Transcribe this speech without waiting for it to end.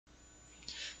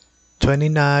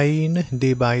29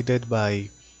 divided by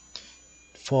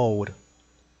 4.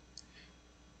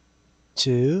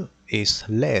 2 is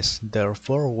less,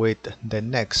 therefore with the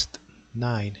next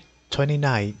 9.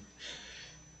 29.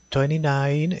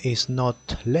 29 is not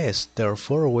less,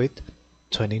 therefore with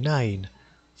 29.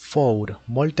 4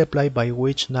 multiplied by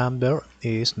which number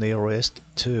is nearest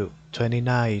to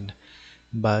 29,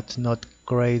 but not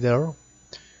greater.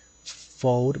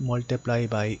 4 multiplied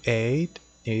by 8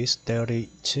 is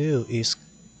 32, is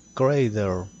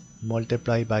greater.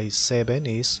 Multiplied by 7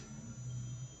 is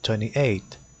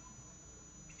 28,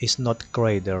 is not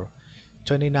greater.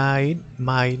 29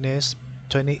 minus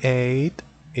 28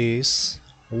 is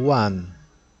 1.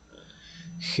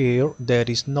 Here there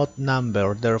is not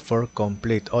number, therefore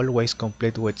complete, always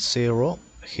complete with 0.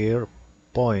 Here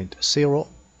point, 0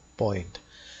 point.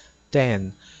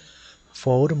 10.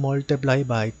 4 multiplied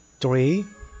by 3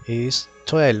 is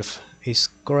 12, is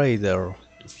greater.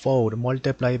 4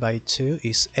 multiplied by 2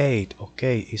 is 8,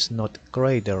 okay, is not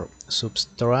greater.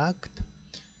 Subtract,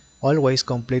 always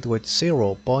complete with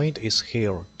 0, point is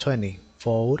here, 20.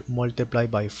 4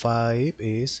 multiplied by 5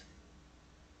 is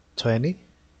 20.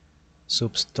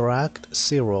 Subtract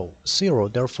 0, 0,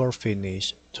 therefore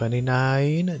finish.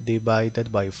 29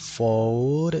 divided by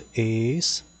 4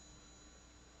 is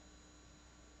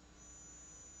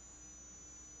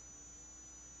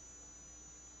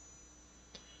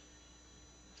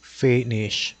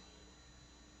finish.